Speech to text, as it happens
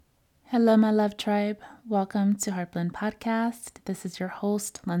Hello, my love tribe. Welcome to HeartBlend Podcast. This is your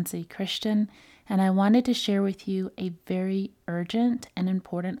host, Lindsay Christian, and I wanted to share with you a very urgent and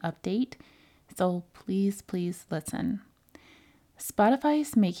important update. So please listen. Spotify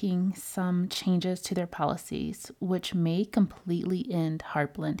is making some changes to their policies, which may completely end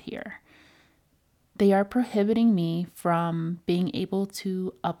HeartBlend here. They are prohibiting me from being able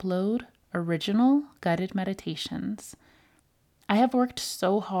to upload original guided meditations. I have worked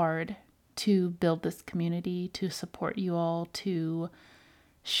so hard to build this community, to support you all, to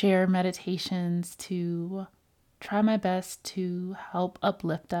share meditations, to try my best to help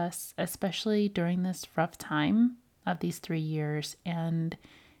uplift us, especially during this rough time of these 3 years. And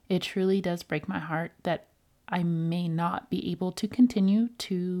it truly does break my heart that I may not be able to continue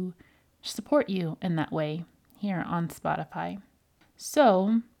to support you in that way here on Spotify.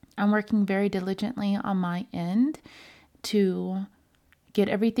 So I'm working very diligently on my end to get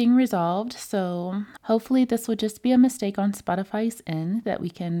everything resolved. So hopefully this will just be a mistake on Spotify's end that we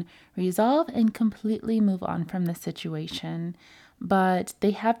can resolve and completely move on from the situation. But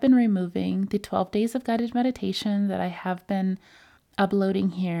they have been removing the 12 days of guided meditation that I have been uploading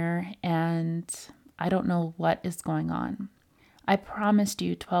here, and I don't know what is going on. I promised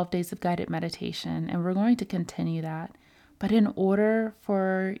you 12 days of guided meditation, and we're going to continue that. But in order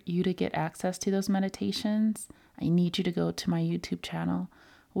for you to get access to those meditations, I need you to go to my YouTube channel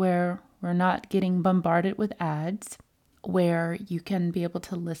where we're not getting bombarded with ads, where you can be able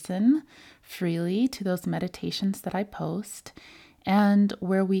to listen freely to those meditations that I post, and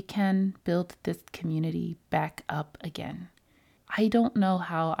where we can build this community back up again. I don't know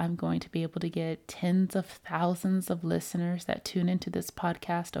how I'm going to be able to get tens of thousands of listeners that tune into this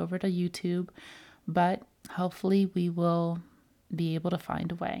podcast over to YouTube, but hopefully we will be able to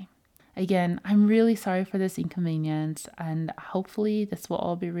find a way. Again, I'm really sorry for this inconvenience, and hopefully this will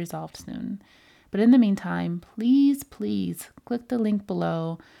all be resolved soon. But in the meantime, please click the link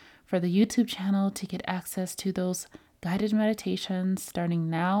below for the YouTube channel to get access to those guided meditations starting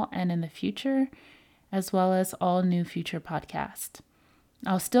now and in the future, as well as all new future podcasts.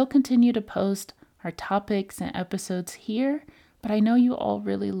 I'll still continue to post our topics and episodes here, but I know you all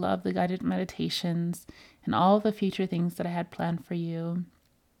really love the guided meditations and all the future things that I had planned for you.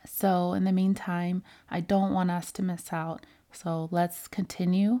 So in the meantime, I don't want us to miss out. So let's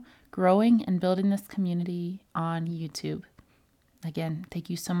continue growing and building this community on YouTube. Again, thank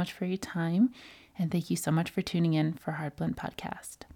you so much for your time, and thank you so much for tuning in for HeartBlend Podcast.